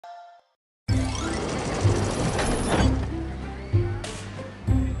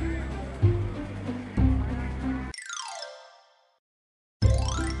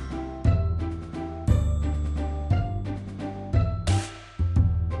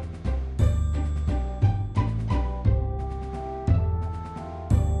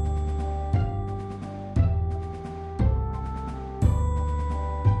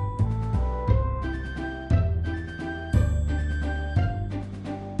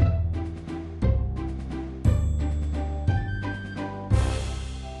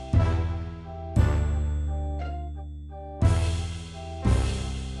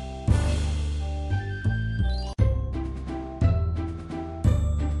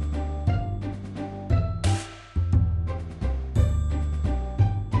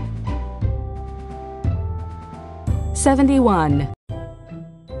71.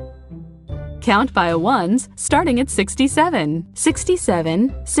 Count by ones starting at 67.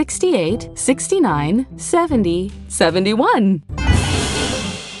 67, 68, 69, 70, 71.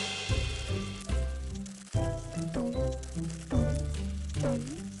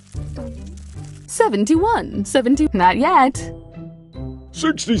 71, 70, not yet.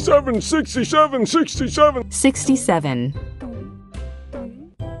 67, 67, 67. 67.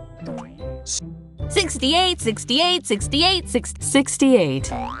 68, 68, 68,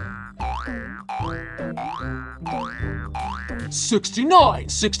 68. 69,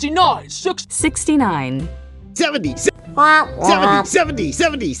 69, 69. 70, 70, 70,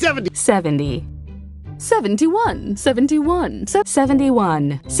 70, 70. 70. 71, 71,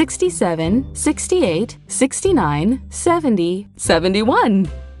 71, 67, 68, 69, 70, 71.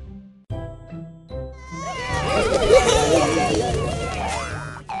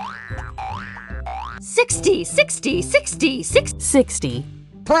 60, 60, 60, 60. 60.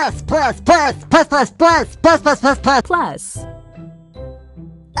 Plus. Plus.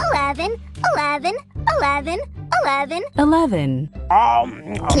 11, 11, 11, 11. 11.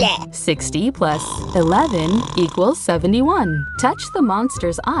 60 plus 11 equals 71. Touch the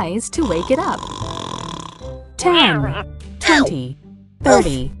monster's eyes to wake it up. 10, 20,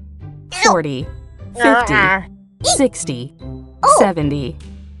 30, 40, 50, 60, 70,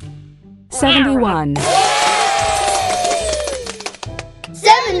 71.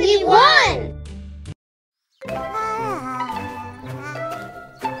 71!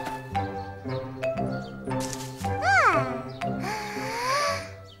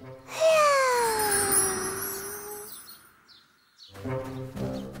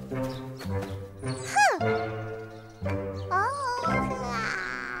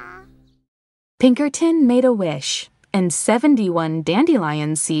 Pinkerton made a wish, and 71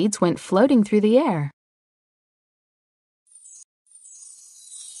 dandelion seeds went floating through the air.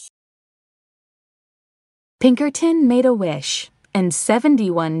 Pinkerton made a wish, and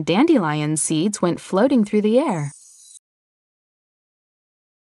 71 dandelion seeds went floating through the air.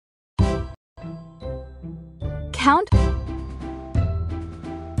 Count.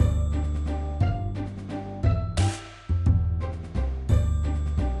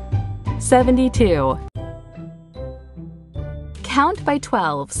 "72. Count by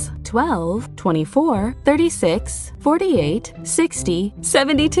 12s. 12, 24, 36, 48, 60,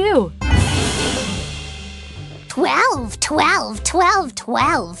 72. 12, 12, 12,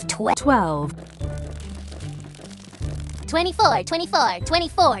 12, 12. 12, 24, 24,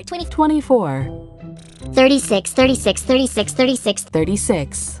 24, 20. 24, 36, 36, 36, 36.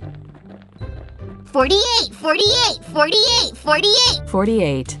 36, 48, 48, 48, 48.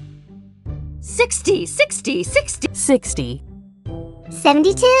 48, 60, 60, 60. 60,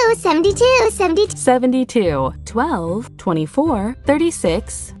 72, 72, 72. 72, 12, 24,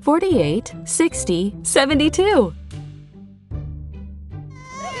 36, 48, 60, 72.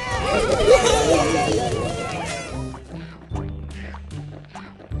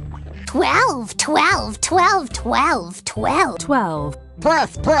 12, 12, 12, 12, 12. 12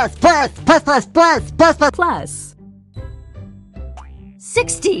 Plus. plus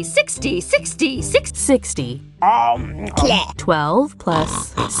 60, 60, 60, 60. 60. 12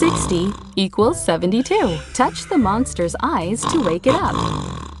 plus 60 equals 72. Touch the monster's eyes to wake it up.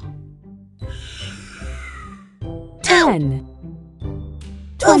 10,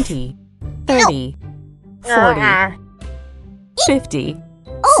 20, 30, 40, 50,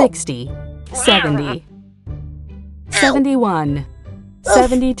 60, 70, 71,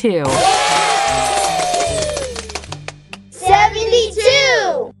 72.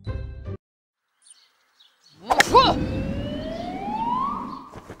 72!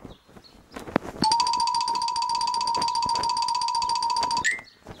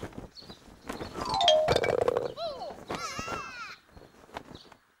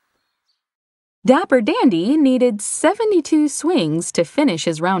 Dapper Dandy needed 72 swings to finish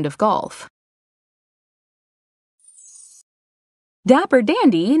his round of golf. Dapper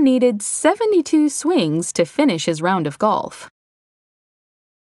Dandy needed 72 swings to finish his round of golf.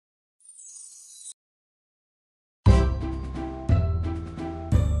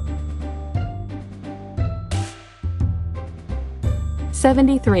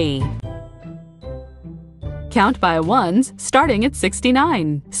 "73. Count by ones starting at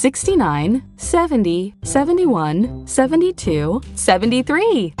 69. 69, 70, 71, 72,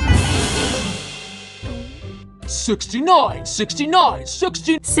 73. 69, 69,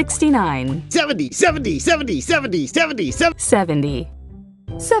 60. 69, 70, 70, 70, 70, 70, 70. 70,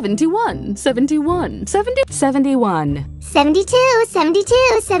 71, 71, 70, 71. 72,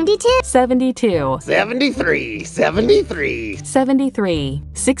 72, 72. 72. 73, 73. 73.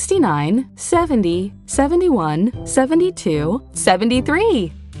 69, 70, 71, 72,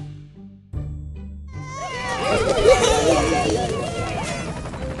 73.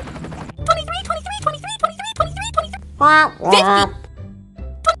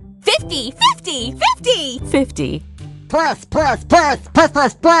 50, 50, 50. 50. Plus.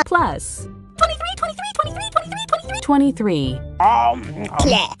 Plus. 23.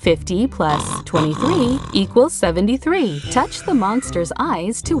 50 plus 23 equals 73. Touch the monster's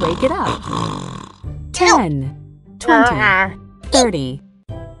eyes to wake it up. 10, 20, 30,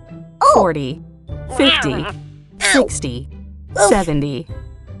 40, 50, 60, 70,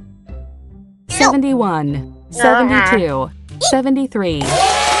 71, 72, 73.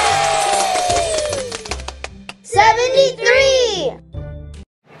 73!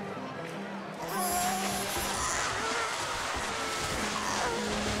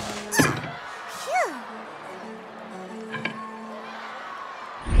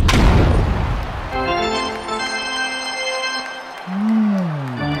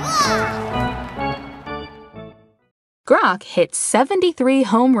 Grok hit 73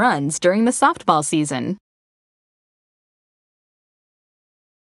 home runs during the softball season.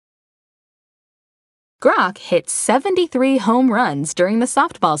 Grok hit 73 home runs during the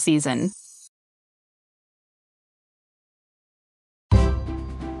softball season.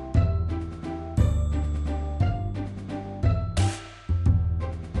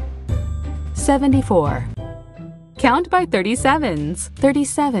 $74. Count by 37s.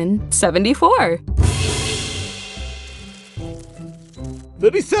 37, 74.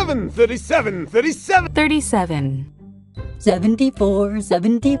 37, 37, 37. 37. 74,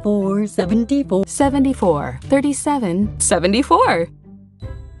 74, 74. 74, 37, 74.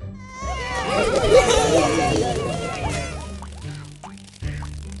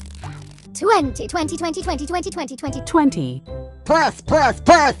 20, 20, 20, 20, 20, 20, 20. 20. Plus.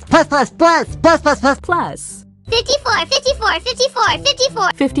 Plus. 54, 54, 54, 54.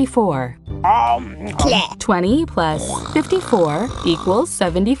 54. 20 plus 54 equals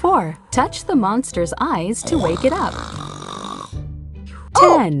 74. Touch the monster's eyes to wake it up.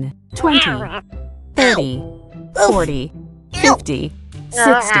 10, 20, 30, 40, 50,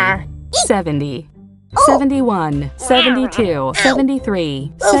 60, 70, 71, 72,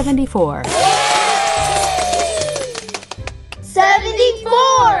 73, 74.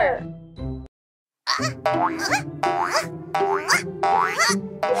 74!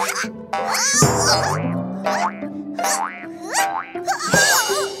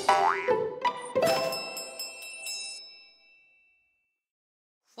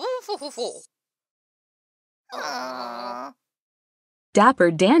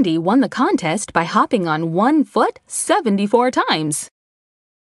 Dapper Dandy won the contest by hopping on one foot 74 times.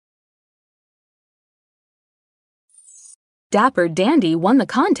 Dapper Dandy won the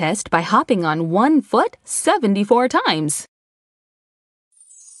contest by hopping on one foot 74 times.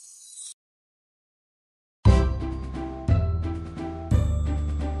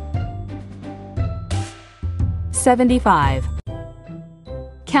 $75.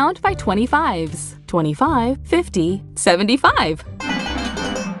 Count by 25s. 25, 50, 75.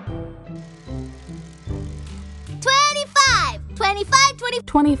 25, 25, 20.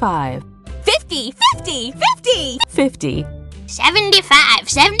 25. 50, 50, 50. 50. 75,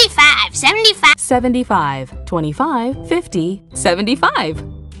 75, 75. 75. 25, 50, 75.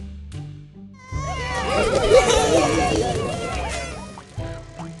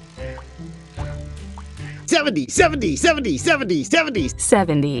 70, 70, 70, 70, 70.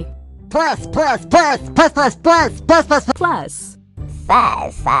 70. Plus. Plus.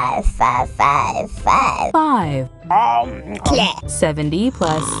 5, 5, 5, 5, 5. 5. 70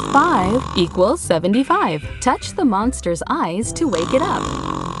 plus 5 equals 75. Touch the monster's eyes to wake it up.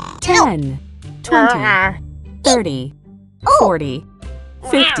 10, 20, 30, 40,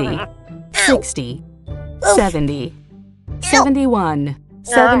 50, 60, 70, 71,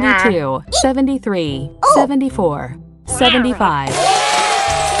 72, 73, 74, 75.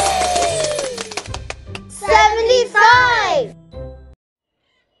 75!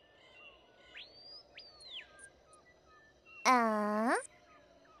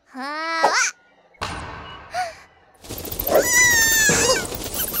 Huh?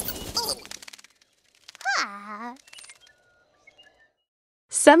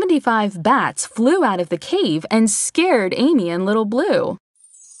 75 bats flew out of the cave and scared Amy and Little Blue.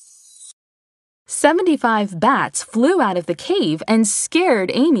 75 bats flew out of the cave and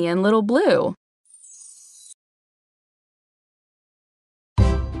scared Amy and Little Blue.